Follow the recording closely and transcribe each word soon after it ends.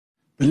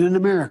But in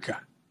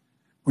America,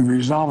 we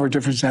resolve our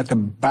differences at the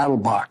battle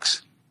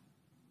box.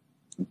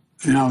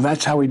 You know,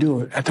 that's how we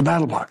do it, at the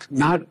battle box,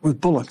 not with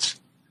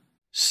bullets.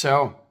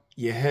 So,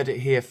 you heard it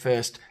here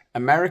first.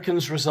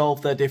 Americans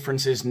resolve their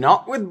differences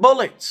not with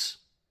bullets,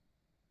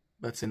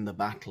 but in the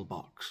battle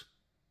box,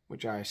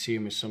 which I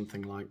assume is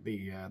something like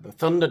the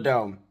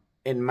Thunderdome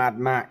in Mad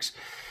Max.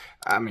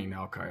 I mean,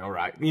 okay, all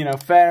right. You know,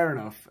 fair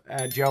enough.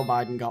 Joe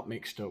Biden got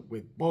mixed up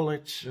with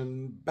bullets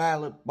and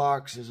ballot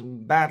boxes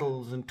and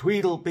battles and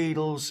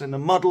tweedle-beetles and a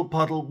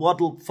muddle-puddle,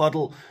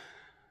 waddle-fuddle,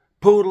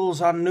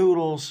 poodles on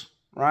noodles,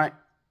 right?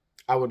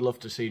 I would love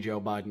to see Joe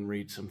Biden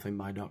read something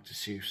by Dr.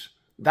 Seuss.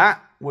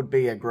 That would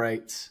be a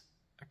great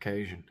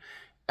occasion.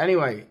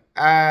 Anyway,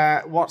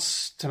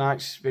 what's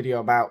tonight's video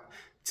about?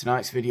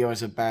 Tonight's video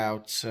is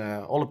about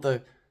all of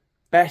the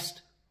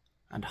best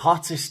and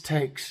hottest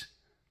takes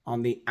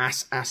on the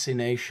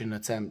assassination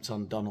attempt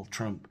on Donald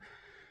Trump.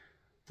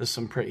 There's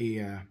some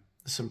pretty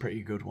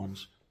good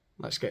ones.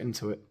 Let's get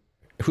into it.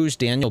 Who's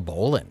Daniel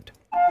Boland?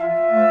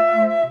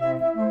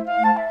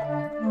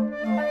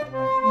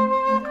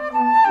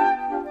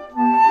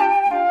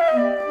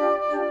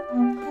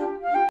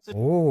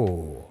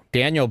 Oh,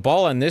 Daniel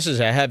Boland, this is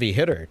a heavy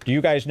hitter. Do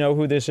you guys know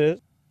who this is?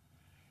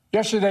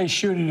 Yesterday's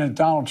shooting at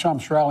Donald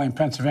Trump's rally in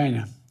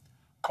Pennsylvania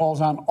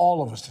calls on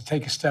all of us to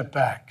take a step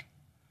back.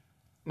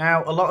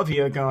 Now, a lot of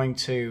you are going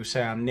to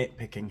say I'm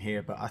nitpicking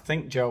here, but I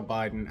think Joe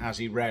Biden, as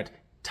he read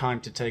 "time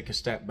to take a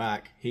step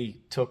back,"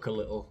 he took a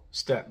little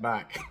step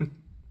back.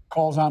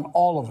 Calls on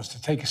all of us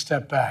to take a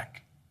step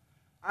back.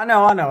 I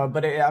know,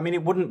 but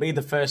it wouldn't be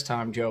the first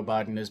time Joe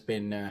Biden has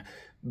been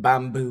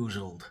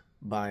bamboozled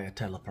by a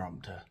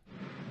teleprompter.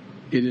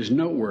 It is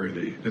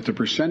noteworthy that the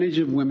percentage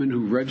of women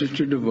who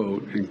register to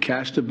vote and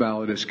cast a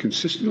ballot is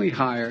consistently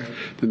higher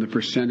than the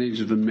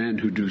percentage of the men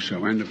who do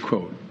so. End of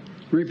quote.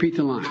 Repeat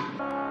the line.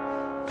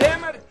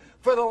 Damn it!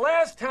 For the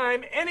last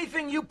time,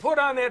 anything you put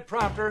on that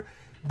prompter,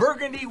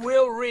 Burgundy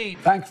will read.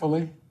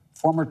 Thankfully,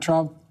 former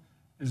Trump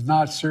is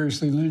not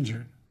seriously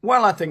injured.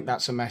 Well, I think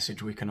that's a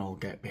message we can all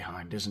get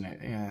behind, isn't it?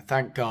 Yeah,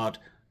 thank God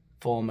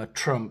former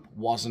Trump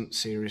wasn't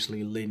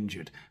seriously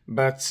injured.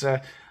 But,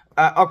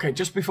 okay,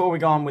 just before we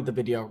go on with the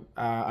video,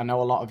 I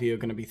know a lot of you are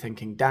going to be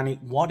thinking, Danny,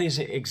 what is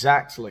it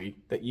exactly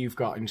that you've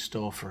got in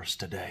store for us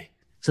today?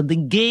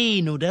 Something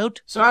gay, no doubt.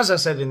 So as I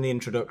said in the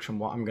introduction,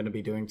 what I'm going to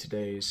be doing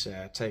today is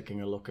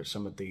taking a look at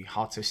some of the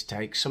hottest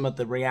takes, some of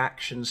the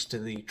reactions to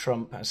the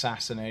Trump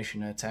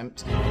assassination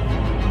attempt.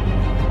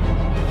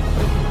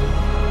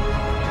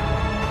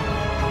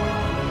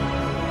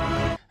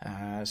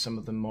 Some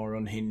of them more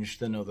unhinged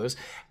than others.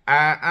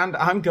 And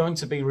I'm going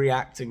to be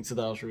reacting to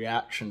those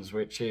reactions,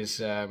 which is,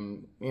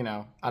 you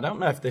know, I don't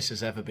know if this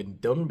has ever been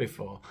done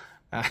before.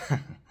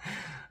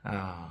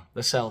 Oh,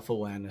 the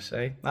self-awareness,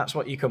 eh? That's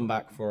what you come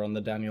back for on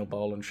the Daniel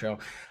Boland Show.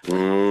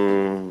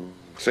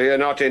 So you're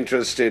not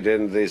interested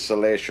in the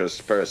salacious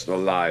personal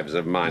lives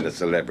of minor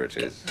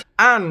celebrities?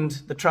 And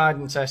the tried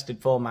and tested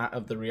format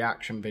of the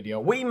reaction video.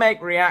 We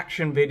make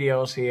reaction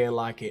videos here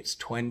like it's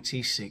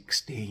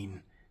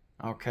 2016,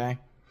 okay?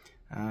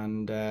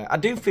 And I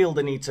do feel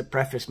the need to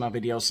preface my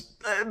videos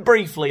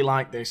briefly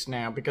like this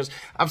now, because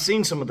I've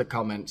seen some of the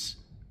comments.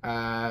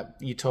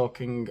 You're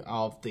talking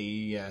of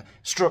the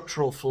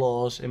structural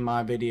flaws in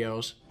my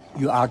videos.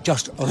 You are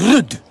just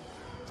rude.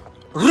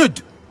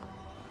 Rude.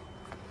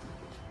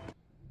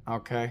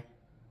 Okay.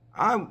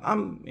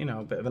 I'm, you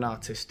know, a bit of an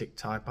artistic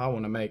type. I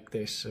want to make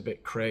this a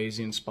bit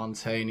crazy and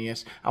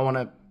spontaneous. I want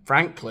to,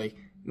 frankly,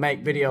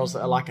 make videos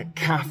that are like a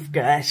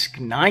Kafkaesque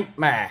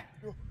nightmare.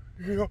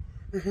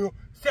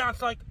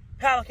 Sounds like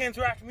pelicans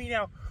are after me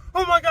now.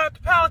 Oh my God, the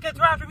pelicans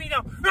are after me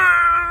now.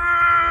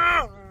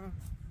 Ah!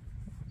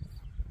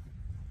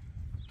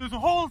 There's a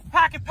whole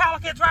pack of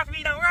pelicans after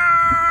me now.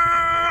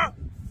 Ah!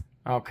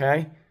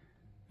 Okay.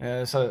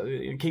 So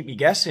you keep you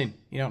guessing.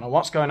 You don't know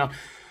what's going on.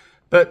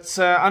 But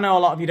I know a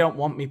lot of you don't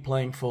want me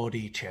playing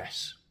 4D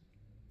chess.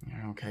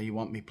 Okay, you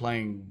want me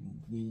playing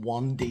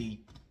 1D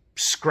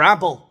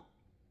Scrabble,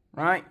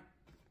 right?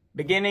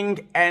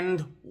 Beginning,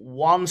 end,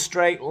 one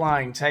straight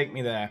line. Take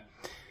me there.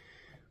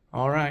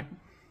 All right.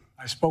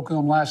 I spoke with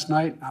him last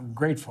night. I'm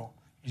grateful.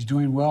 He's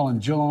doing well,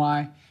 and Jill and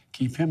I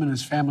keep him and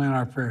his family in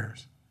our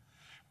prayers.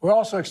 We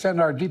also extend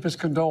our deepest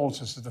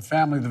condolences to the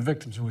family of the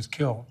victims who was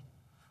killed.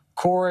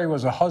 Corey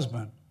was a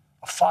husband,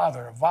 a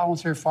father, a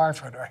volunteer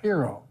firefighter, a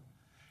hero,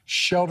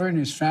 sheltering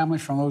his family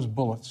from those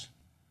bullets.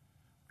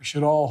 We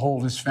should all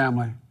hold his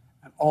family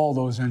and all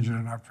those injured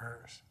in our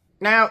prayers.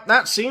 Now,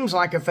 that seems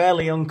like a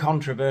fairly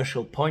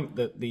uncontroversial point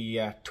that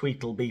the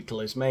Tweetle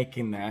Beetle is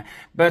making there.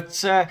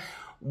 But,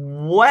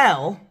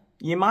 well,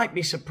 you might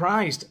be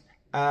surprised.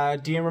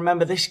 Do you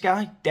remember this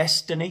guy,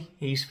 Destiny?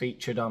 He's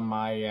featured on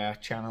my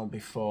channel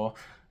before.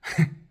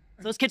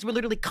 Those kids were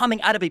literally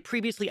coming out of a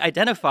previously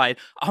identified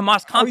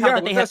Hamas compound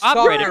that they had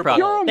operated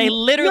from. They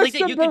literally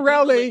did. You can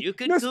Google it. You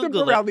can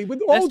Google it.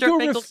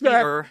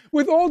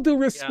 With all due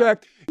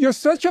respect, you're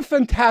such a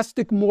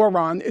fantastic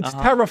moron. It's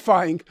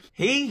terrifying.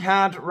 He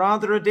had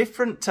rather a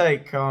different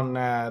take on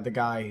the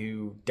guy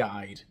who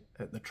died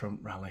at the Trump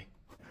rally.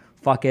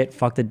 Fuck it.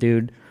 Fuck the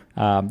dude.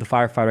 the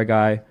firefighter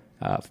guy,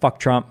 fuck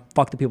Trump,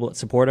 fuck the people that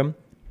support him.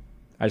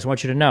 I just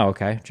want you to know,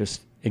 okay,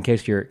 just in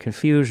case you're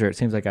confused or it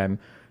seems like I'm,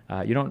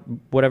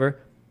 whatever.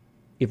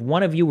 If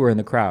one of you were in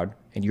the crowd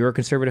and you're a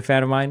conservative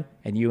fan of mine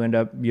and you end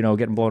up,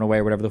 getting blown away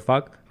or whatever the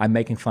fuck, I'm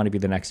making fun of you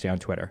the next day on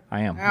Twitter.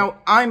 I am. Now,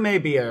 I may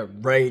be a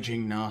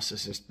raging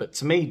narcissist, but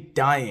to me,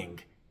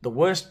 the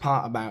worst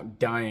part about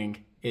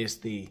dying is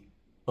the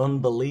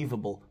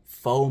unbelievable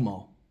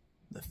FOMO,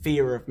 the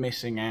fear of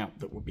missing out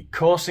that would be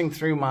coursing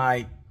through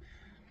my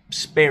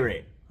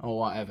spirit or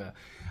whatever.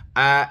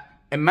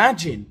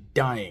 Imagine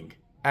dying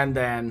and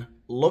then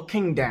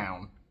looking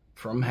down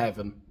from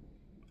heaven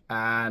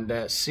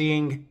and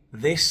seeing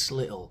this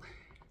little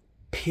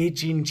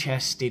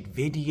pigeon-chested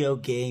video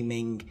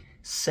gaming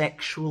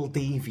sexual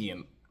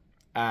deviant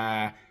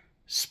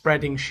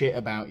spreading shit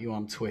about you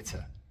on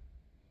Twitter,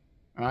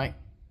 right?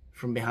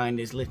 From behind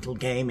his little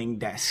gaming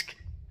desk.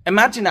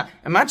 Imagine that.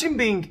 Imagine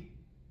being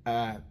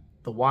the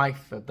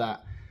wife of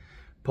that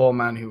poor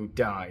man who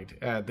died.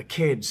 The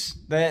kids,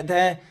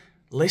 they're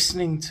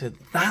listening to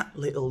that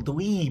little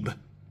dweeb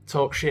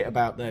talk shit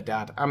about their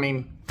dad. I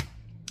mean,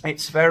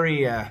 it's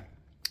very,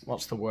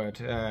 what's the word?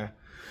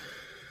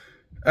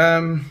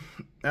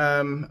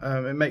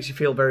 It makes you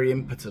feel very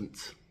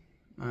impotent.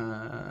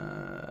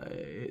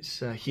 It's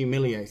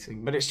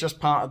humiliating, but it's just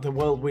part of the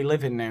world we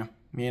live in now,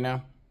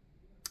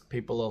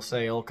 People will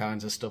say all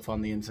kinds of stuff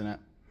on the internet.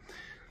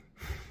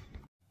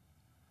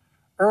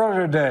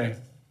 Earlier today,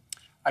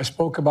 I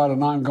spoke about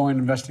an ongoing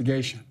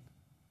investigation.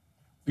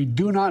 We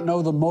do not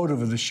know the motive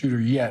of the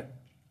shooter yet.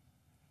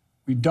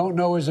 We don't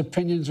know his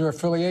opinions or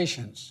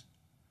affiliations.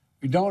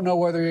 We don't know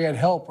whether he had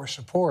help or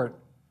support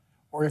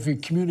or if he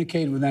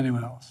communicated with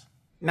anyone else.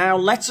 Now,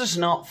 let us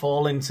not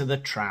fall into the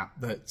trap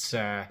that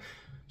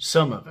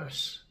some of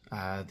us,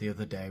 the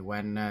other day,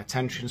 when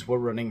tensions were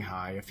running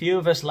high, a few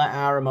of us let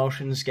our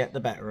emotions get the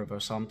better of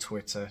us on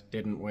Twitter,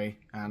 didn't we?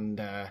 And,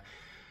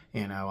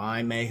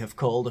 I may have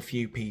called a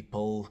few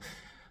people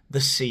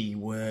the C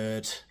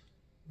word,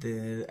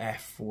 the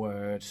F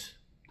word,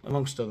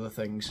 amongst other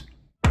things.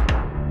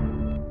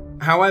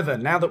 However,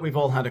 now that we've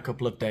all had a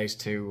couple of days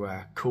to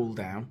cool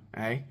down,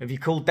 Have you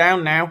cooled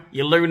down now,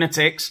 you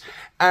lunatics?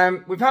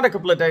 We've had a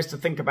couple of days to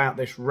think about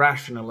this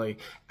rationally,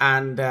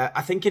 and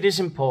I think it is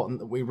important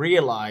that we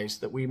realise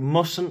that we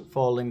mustn't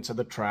fall into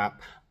the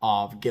trap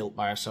of guilt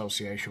by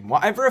association.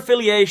 Whatever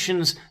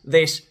affiliations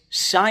this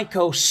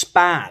psycho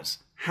spaz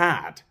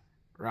had,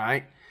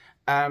 right?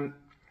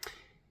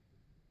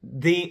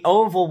 The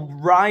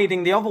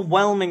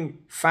overwhelming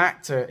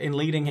factor in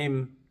leading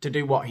him to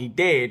do what he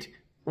did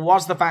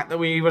was the fact that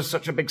he was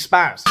such a big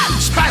spaz.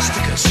 I'm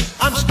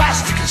spasticus, I'm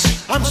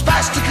spasticus, I'm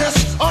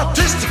spasticus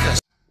autisticus.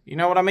 You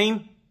know what I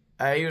mean?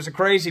 He was a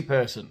crazy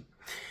person.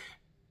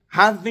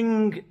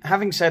 Having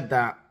said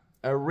that,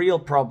 a real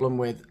problem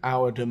with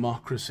our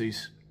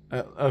democracies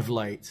of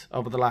late,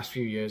 over the last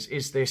few years,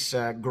 is this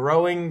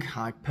growing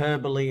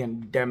hyperbole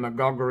and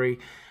demagoguery,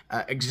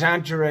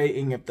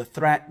 exaggerating of the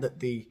threat that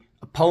the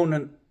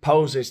opponent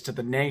poses to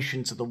the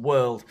nation, to the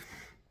world.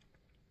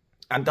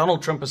 And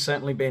Donald Trump has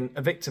certainly been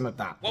a victim of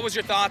that. What was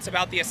your thoughts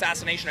about the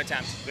assassination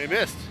attempt? They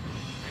missed.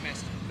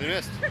 They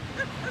missed.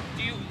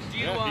 Do you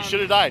he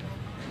should have died.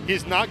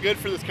 He's not good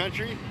for this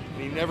country,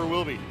 and he never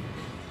will be.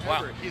 Wow.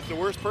 Ever. He's the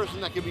worst person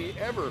that could be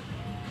ever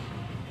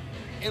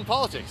in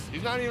politics.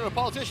 He's not even a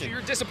politician. So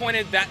you're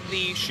disappointed that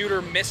the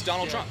shooter missed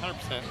Donald Trump?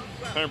 100%.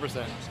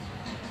 100%.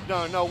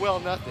 No,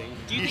 nothing.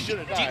 He should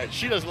have died.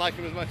 She doesn't like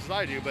him as much as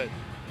I do, but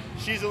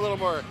she's a little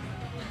more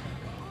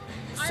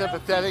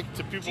sympathetic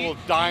to people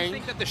dying. Do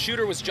you think that the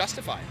shooter was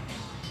justified?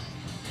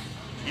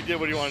 He did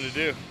what he wanted to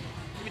do.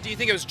 Do you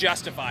think it was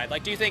justified?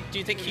 Like, do you think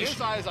in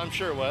his eyes, I'm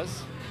sure it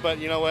was. But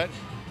you know what?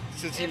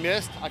 Since he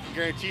missed, I can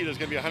guarantee you there's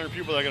going to be 100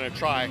 people that are going to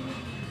try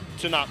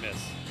to not miss.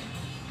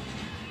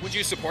 Would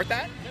you support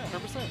that? Yeah,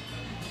 100%.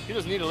 He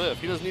doesn't need to live.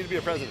 He doesn't need to be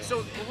a president.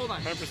 So, hold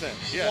on.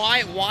 100%. Yeah.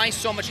 Why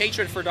so much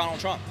hatred for Donald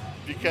Trump?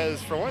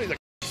 Because, for one, he's a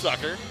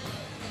sucker.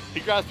 He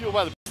grabs people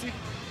by the pussy.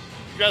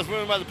 He grabs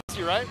women by the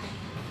pussy, right?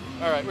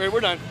 All right, we're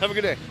done. Have a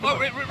good day. Oh,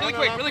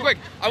 really quick.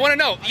 I want to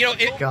know,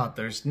 God,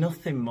 there's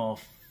nothing more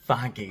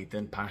faggy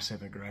than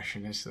passive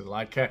aggression, is there?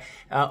 Like,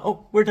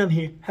 we're done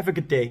here. Have a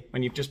good day.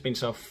 When you've just been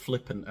so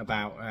flippant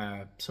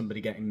about somebody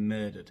getting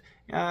murdered.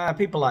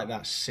 People like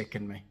that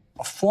sicken me.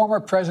 A former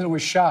president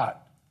was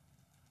shot.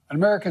 An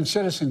American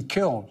citizen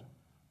killed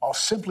while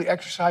simply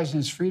exercising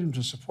his freedom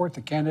to support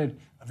the candidate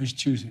of his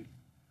choosing.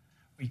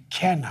 We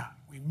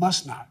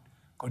must not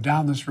go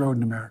down this road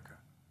in America.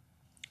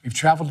 We've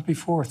traveled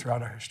before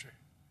throughout our history.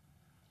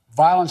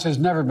 Violence has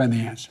never been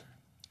the answer.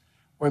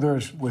 Whether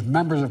it's with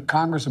members of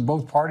Congress of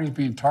both parties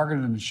being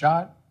targeted and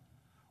shot,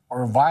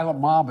 or a violent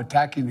mob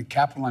attacking the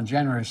Capitol on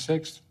January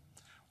 6th,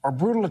 or a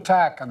brutal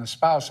attack on the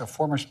spouse of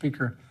former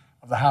Speaker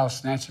of the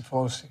House, Nancy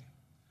Pelosi,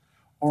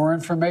 or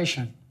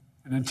information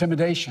and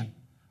intimidation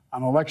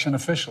on election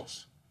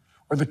officials,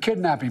 or the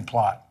kidnapping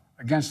plot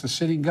against the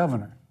sitting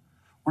governor,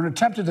 or an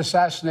attempted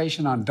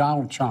assassination on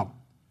Donald Trump.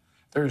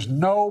 There is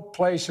no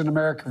place in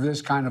America for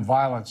this kind of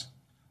violence,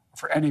 or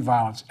for any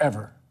violence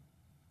ever.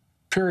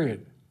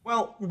 Period.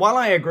 Well, while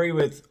I agree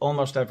with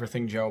almost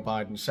everything Joe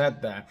Biden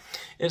said there,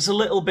 it's a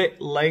little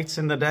bit late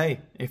in the day,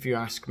 if you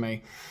ask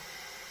me.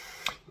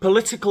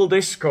 Political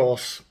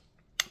discourse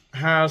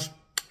has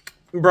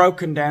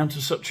broken down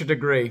to such a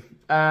degree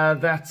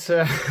that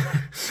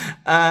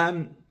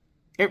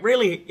it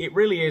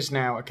really is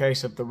now a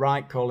case of the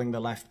right calling the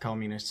left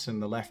communists and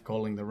the left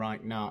calling the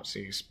right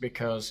Nazis,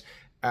 because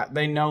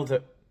they know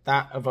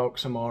that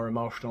evokes a more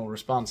emotional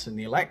response in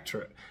the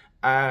electorate.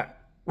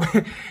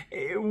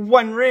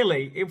 When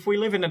really, if we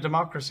live in a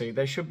democracy,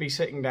 they should be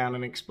sitting down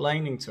and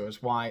explaining to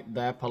us why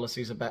their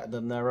policies are better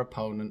than their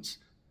opponents.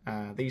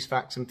 These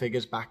facts and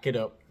figures back it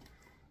up.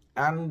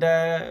 And,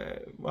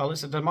 well,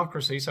 it's a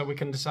democracy, so we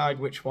can decide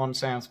which one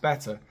sounds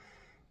better.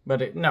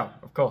 But no,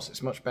 of course,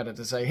 it's much better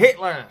to say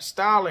Hitler,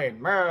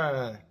 Stalin,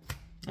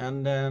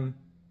 and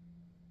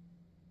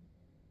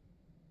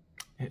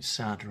it's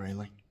sad,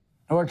 really.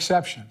 No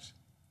exceptions.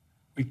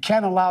 We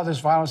can't allow this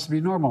violence to be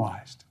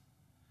normalized.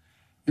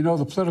 You know,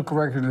 the political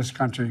record in this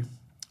country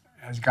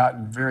has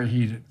gotten very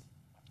heated.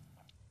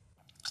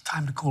 It's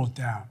time to cool it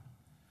down.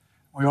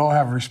 We all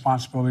have a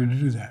responsibility to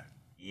do that.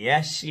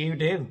 Yes, you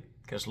do.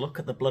 Because look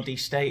at the bloody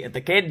state of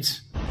the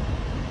kids.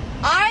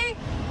 I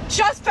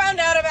just found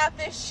out about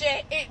this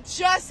shit. It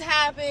just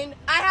happened.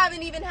 I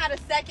haven't even had a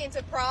second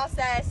to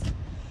process.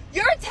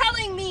 You're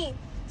telling me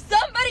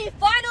somebody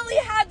finally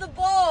had the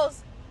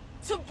balls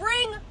to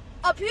bring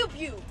a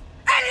pew-pew,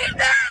 and he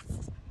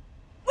missed!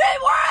 We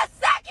were a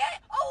second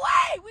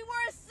away! We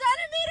were a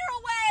centimeter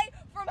away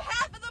from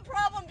half of the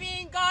problem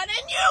being gone,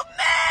 and you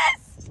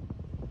missed!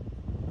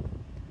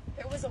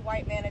 There was a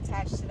white man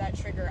attached to that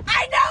trigger.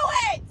 I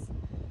know it!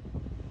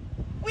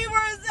 We were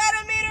a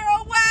centimeter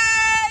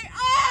away!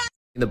 Ah!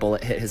 The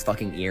bullet hit his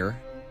fucking ear.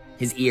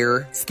 His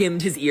ear,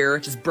 skimmed his ear,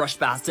 just brushed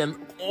past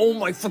him. Oh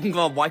my fucking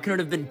god, why couldn't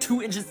it have been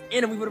 2 inches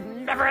in and we would have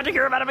never had to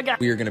hear about him again?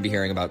 We are going to be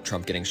hearing about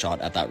Trump getting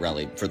shot at that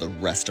rally for the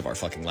rest of our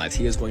fucking lives.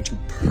 He is going to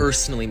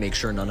personally make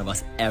sure none of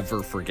us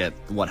ever forget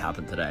what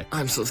happened today.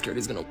 I'm so scared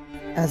he's gonna...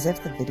 As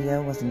if the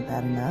video wasn't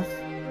bad enough,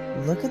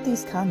 look at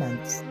these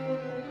comments.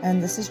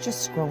 And this is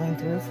just scrolling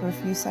through for a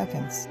few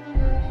seconds.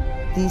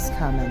 These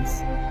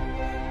comments.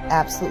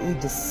 Absolutely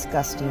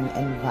disgusting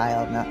and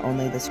vile. Not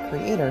only this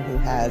creator who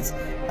has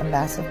a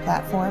massive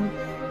platform,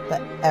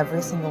 but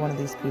every single one of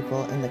these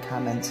people in the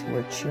comments who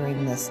are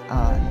cheering this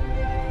on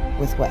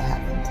with what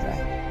happened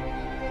today.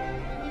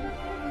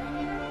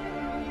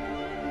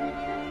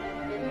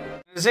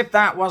 As if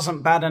that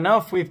wasn't bad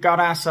enough, we've got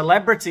our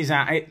celebrities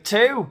at it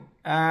too.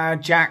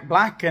 Jack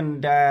Black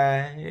and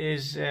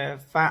his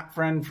fat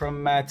friend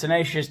from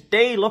Tenacious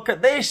D. Look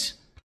at this.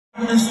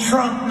 Miss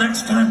Trump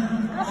next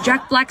time.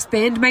 Jack Black's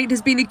bandmate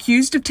has been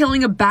accused of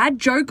telling a bad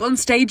joke on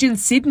stage in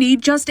Sydney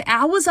just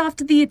hours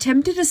after the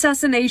attempted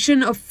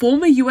assassination of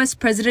former US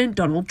President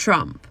Donald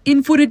Trump.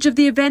 In footage of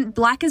the event,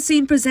 Black is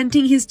seen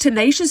presenting his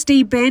Tenacious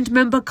D band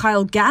member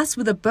Kyle Gass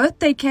with a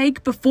birthday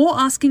cake before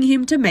asking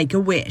him to make a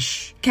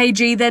wish.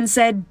 KG then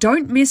said,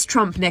 "Don't miss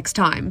Trump next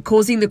time,"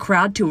 causing the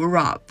crowd to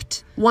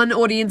erupt. One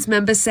audience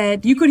member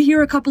said, "You could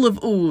hear a couple of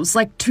oohs,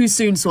 like too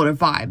soon sort of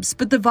vibes,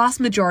 but the vast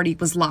majority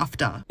was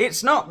laughter."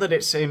 It's not that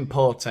it's in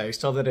poor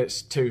taste or that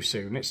it's too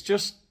soon. It's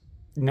just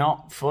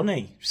not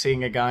funny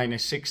seeing a guy in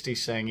his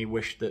 60s saying he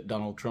wished that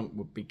Donald Trump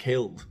would be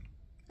killed.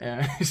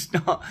 It's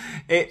not.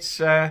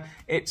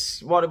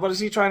 It's what is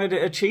he trying to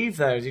achieve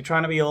there? Is he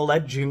trying to be all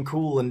edgy and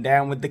cool and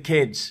down with the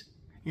kids?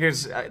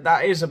 Because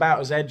that is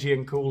about as edgy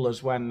and cool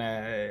as when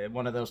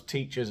one of those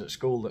teachers at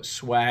school that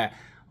swear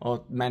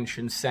or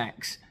mention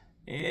sex.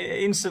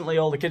 Instantly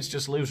all the kids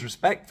just lose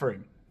respect for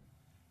him.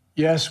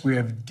 Yes, we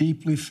have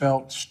deeply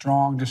felt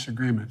strong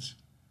disagreements.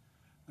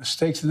 The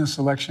stakes in this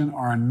election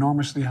are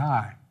enormously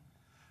high.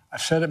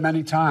 I've said it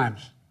many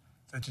times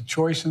that the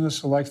choice in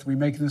this election we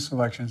make in this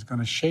election is going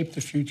to shape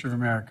the future of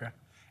America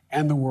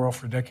and the world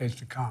for decades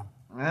to come.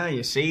 Well,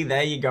 you see,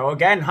 there you go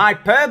again.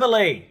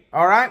 Hyperbole!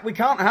 All right, we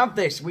can't have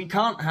this. We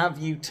can't have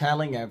you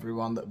telling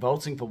everyone that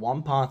voting for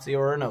one party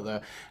or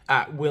another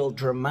will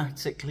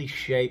dramatically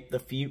shape the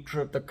future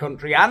of the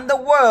country and the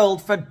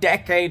world for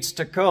decades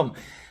to come.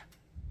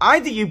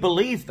 Either you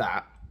believe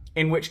that,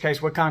 in which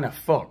case we're kind of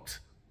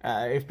fucked.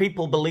 If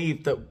people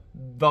believe that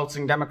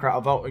voting Democrat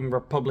or voting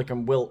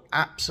Republican will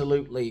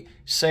absolutely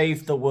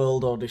save the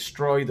world or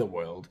destroy the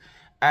world,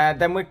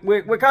 then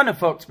we're kind of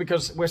fucked,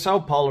 because we're so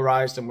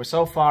polarized and we're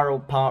so far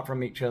apart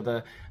from each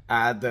other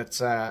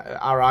that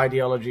our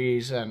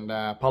ideologies and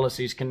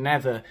policies can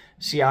never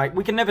see eye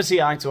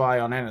to eye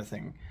on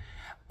anything.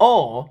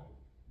 Or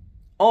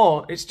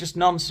it's just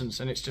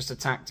nonsense and it's just a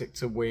tactic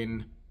to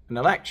win an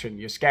election.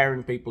 You're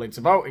scaring people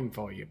into voting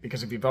for you,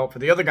 because if you vote for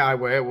the other guy,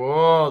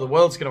 whoa, the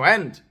world's going to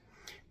end.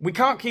 We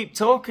can't keep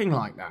talking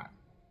like that.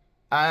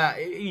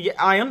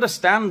 I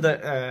understand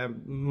that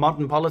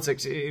modern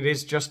politics, it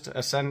is just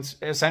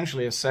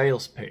essentially a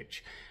sales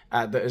pitch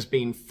that has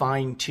been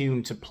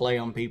fine-tuned to play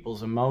on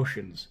people's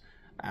emotions.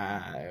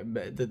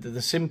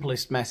 The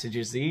simplest message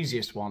is the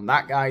easiest one.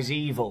 That guy's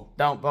evil.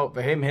 Don't vote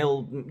for him,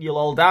 you'll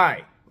all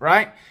die.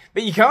 right?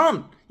 But you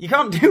can't. You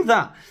can't do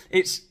that.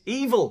 It's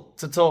evil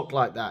to talk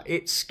like that.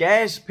 It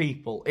scares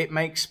people. It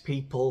makes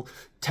people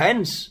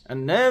tense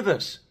and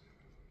nervous.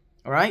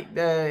 All right?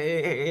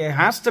 It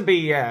has to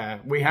be,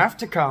 we have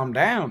to calm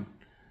down.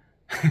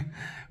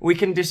 We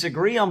can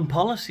disagree on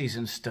policies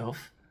and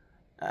stuff,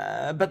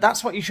 but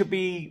that's what you should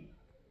be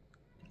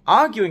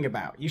arguing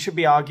about. You should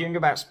be arguing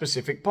about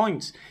specific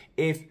points.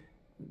 If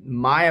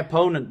my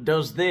opponent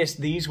does this,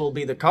 these will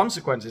be the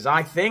consequences,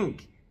 I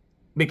think,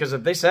 because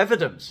of this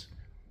evidence.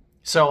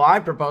 So I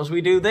propose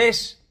we do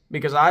this,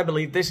 because I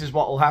believe this is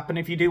what will happen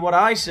if you do what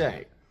I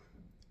say.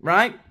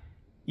 Right?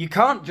 You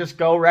can't just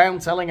go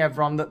around telling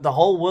everyone that the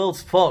whole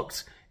world's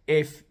fucked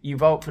if you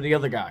vote for the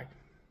other guy.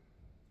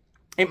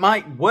 It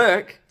might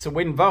work to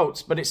win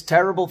votes, but it's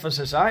terrible for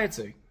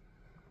society.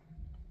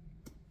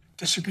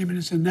 Disagreement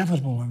is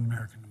inevitable in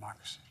American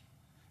democracy.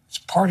 It's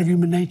part of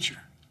human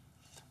nature.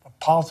 But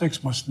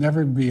politics must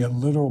never be a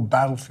literal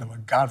battlefield, or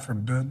God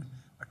forbid,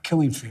 a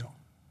killing field.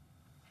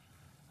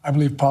 I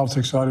believe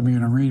politics ought to be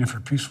an arena for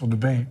peaceful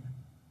debate,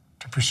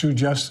 to pursue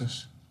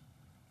justice,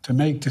 to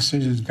make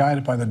decisions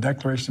guided by the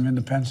Declaration of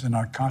Independence and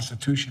our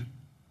Constitution.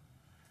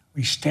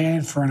 We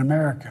stand for an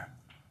America,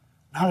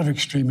 not of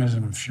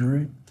extremism and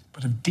fury,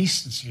 but of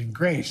decency and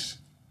grace.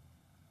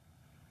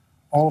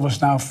 All of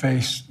us now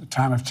face a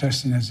time of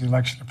testing as the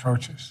election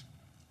approaches.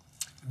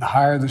 And the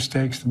higher the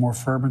stakes, the more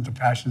fervent the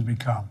passions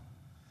become.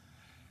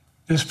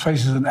 This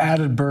places an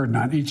added burden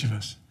on each of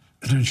us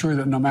to ensure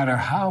that no matter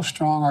how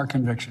strong our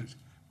convictions,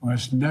 we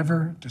must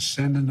never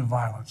descend into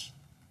violence.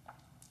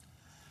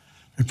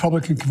 The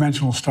Republican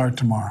convention will start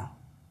tomorrow.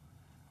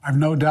 I have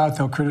no doubt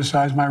they'll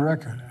criticize my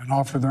record and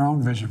offer their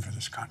own vision for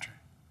this country.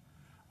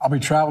 I'll be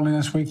traveling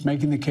this week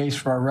making the case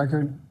for our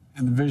record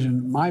and the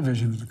vision, my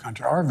vision of the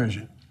country, our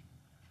vision.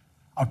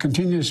 I'll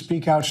continue to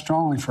speak out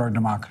strongly for our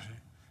democracy,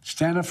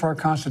 stand up for our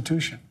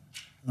Constitution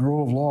and the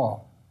rule of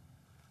law,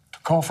 to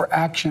call for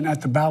action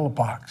at the ballot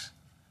box,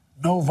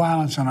 no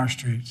violence on our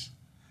streets.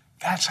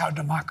 That's how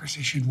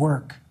democracy should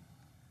work.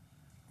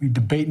 We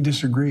debate and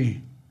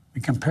disagree. We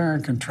compare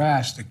and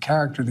contrast the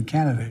character of the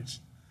candidates,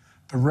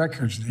 the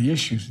records, the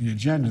issues, the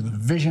agenda, the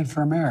vision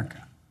for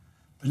America.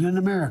 But in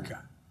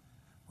America,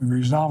 we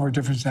resolve our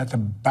differences at the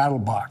battle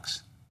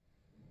box.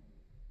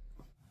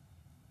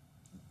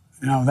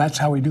 You know, that's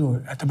how we do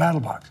it, at the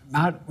battle box,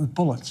 not with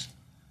bullets.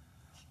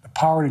 The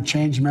power to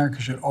change America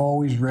should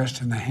always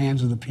rest in the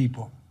hands of the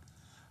people,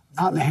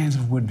 not in the hands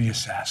of a would-be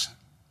assassin.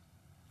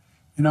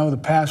 You know, the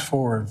path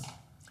forward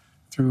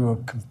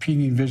through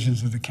competing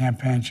visions of the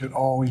campaign should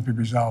always be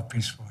resolved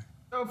peacefully.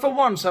 So for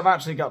once, I've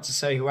actually got to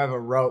say whoever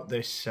wrote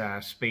this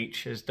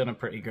speech has done a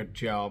pretty good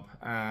job.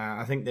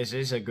 I think this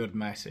is a good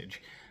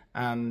message.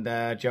 And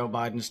Joe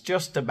Biden's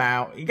just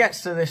about, he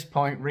gets to this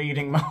point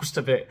reading most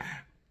of it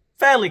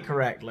fairly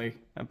correctly,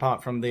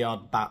 apart from the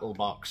odd battle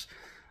box.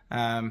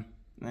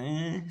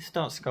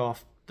 Starts to go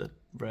off the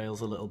rails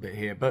a little bit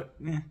here, but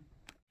yeah.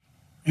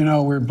 You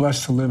know, we're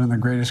blessed to live in the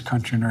greatest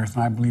country on earth,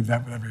 and I believe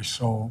that with every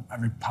soul,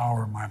 every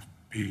power of my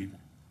being.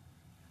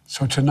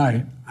 So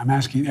tonight, I'm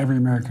asking every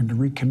American to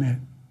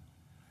recommit,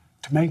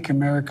 to make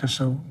America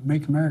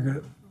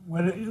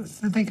what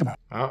think about.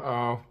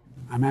 Uh-oh.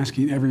 I'm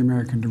asking every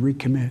American to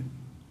recommit,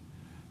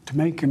 to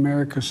make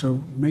America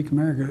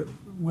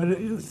what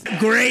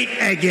Great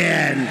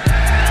again.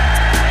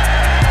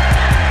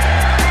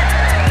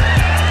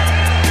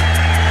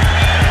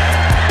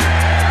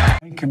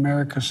 Make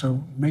America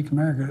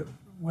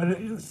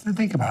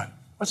think about it.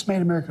 What's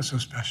made America so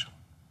special?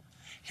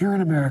 Here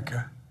in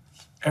America,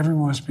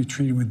 everyone must be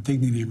treated with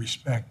dignity and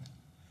respect,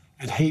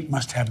 and hate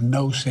must have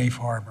no safe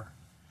harbor.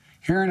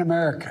 Here in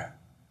America,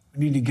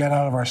 we need to get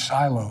out of our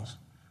silos,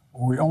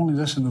 where we only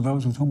listen to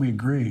those with whom we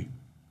agree,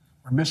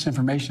 where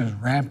misinformation is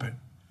rampant,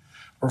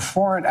 where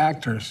foreign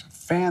actors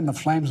fan the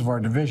flames of our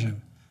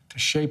division to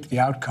shape the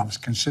outcomes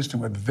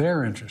consistent with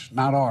their interests,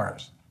 not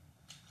ours.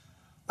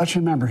 Let's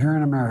remember, here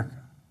in America,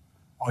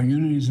 while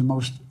unity is the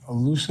most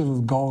elusive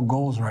of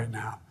goals right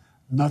now,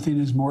 nothing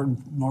is more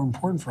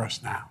important for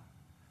us now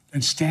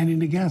than standing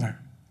together.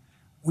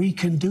 We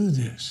can do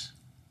this.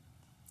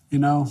 You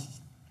know,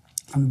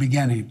 from the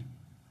beginning,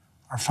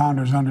 our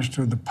founders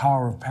understood the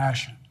power of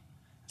passion.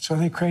 So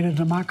they created a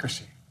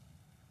democracy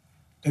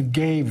that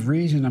gave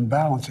reason and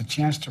balance a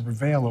chance to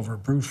prevail over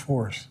brute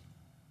force.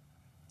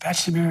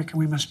 That's the American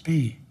we must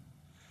be.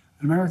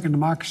 An American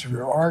democracy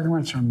where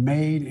arguments are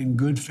made in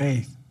good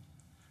faith.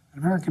 An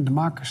American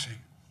democracy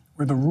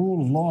where the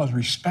rule of law is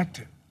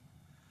respected.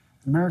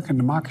 An American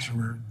democracy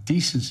where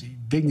decency,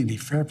 dignity,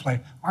 fair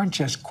play aren't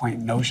just quaint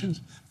notions,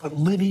 but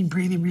living,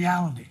 breathing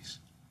realities.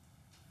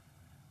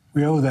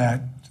 We owe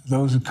that to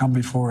those who come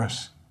before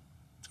us,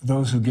 to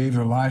those who gave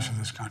their lives for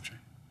this country.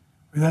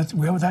 We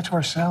owe that to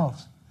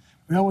ourselves.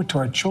 We owe it to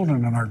our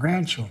children and our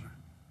grandchildren.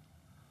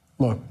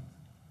 Look,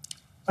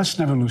 let's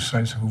never lose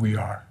sight of who we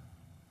are.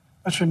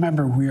 Let's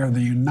remember we are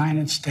the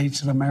United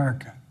States of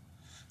America.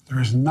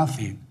 There is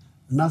nothing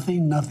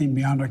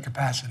beyond our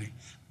capacity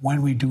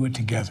when we do it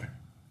together.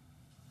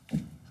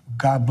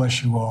 God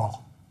bless you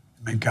all.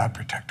 May God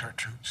protect our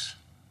troops.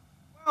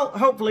 Well,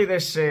 hopefully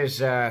this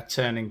is a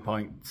turning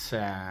point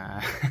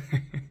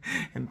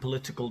in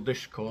political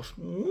discourse.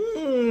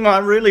 I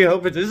really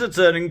hope it is a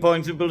turning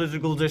point in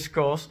political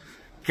discourse.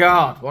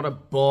 God, what a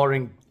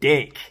boring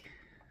dick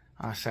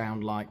I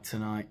sound like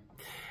tonight.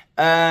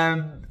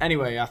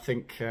 Anyway, I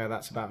think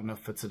that's about enough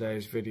for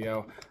today's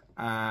video.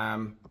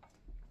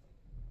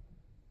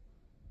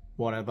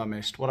 What have I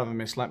missed? What have I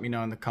missed? Let me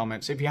know in the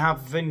comments. If you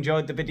have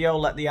enjoyed the video,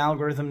 let the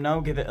algorithm know.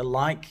 Give it a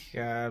like.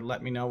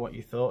 Let me know what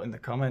you thought in the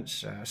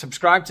comments.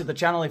 Subscribe to the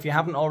channel if you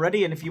haven't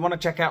already. And if you want to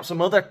check out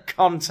some other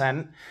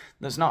content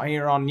that's not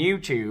here on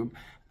YouTube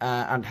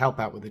and help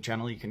out with the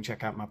channel, you can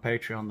check out my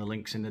Patreon. The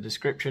link's in the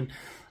description.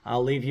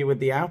 I'll leave you with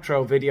the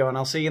outro video and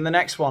I'll see you in the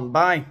next one.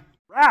 Bye.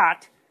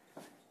 Rat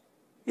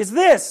is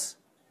this.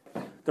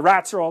 The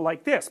rats are all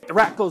like this. The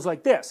rat goes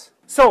like this.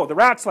 So the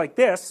rat's like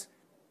this.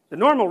 The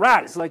normal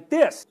rat is like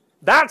this.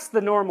 That's the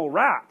normal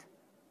rat.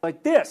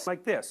 Like this.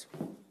 Like this.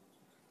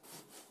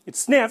 It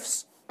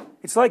sniffs.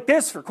 It's like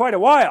this for quite a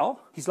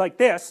while. He's like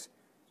this.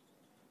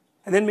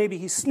 And then maybe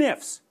he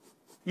sniffs.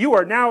 You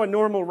are now a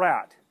normal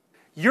rat.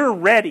 You're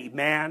ready,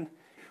 man.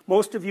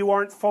 Most of you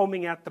aren't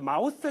foaming at the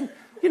mouth. And,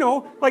 you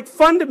know, like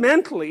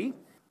fundamentally,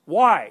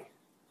 why?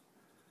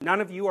 None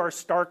of you are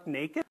stark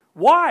naked.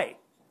 Why?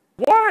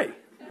 Why?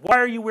 Why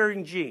are you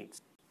wearing jeans?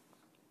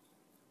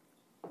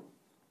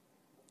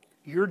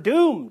 You're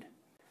doomed.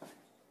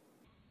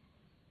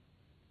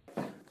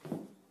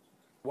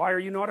 Why are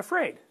you not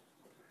afraid?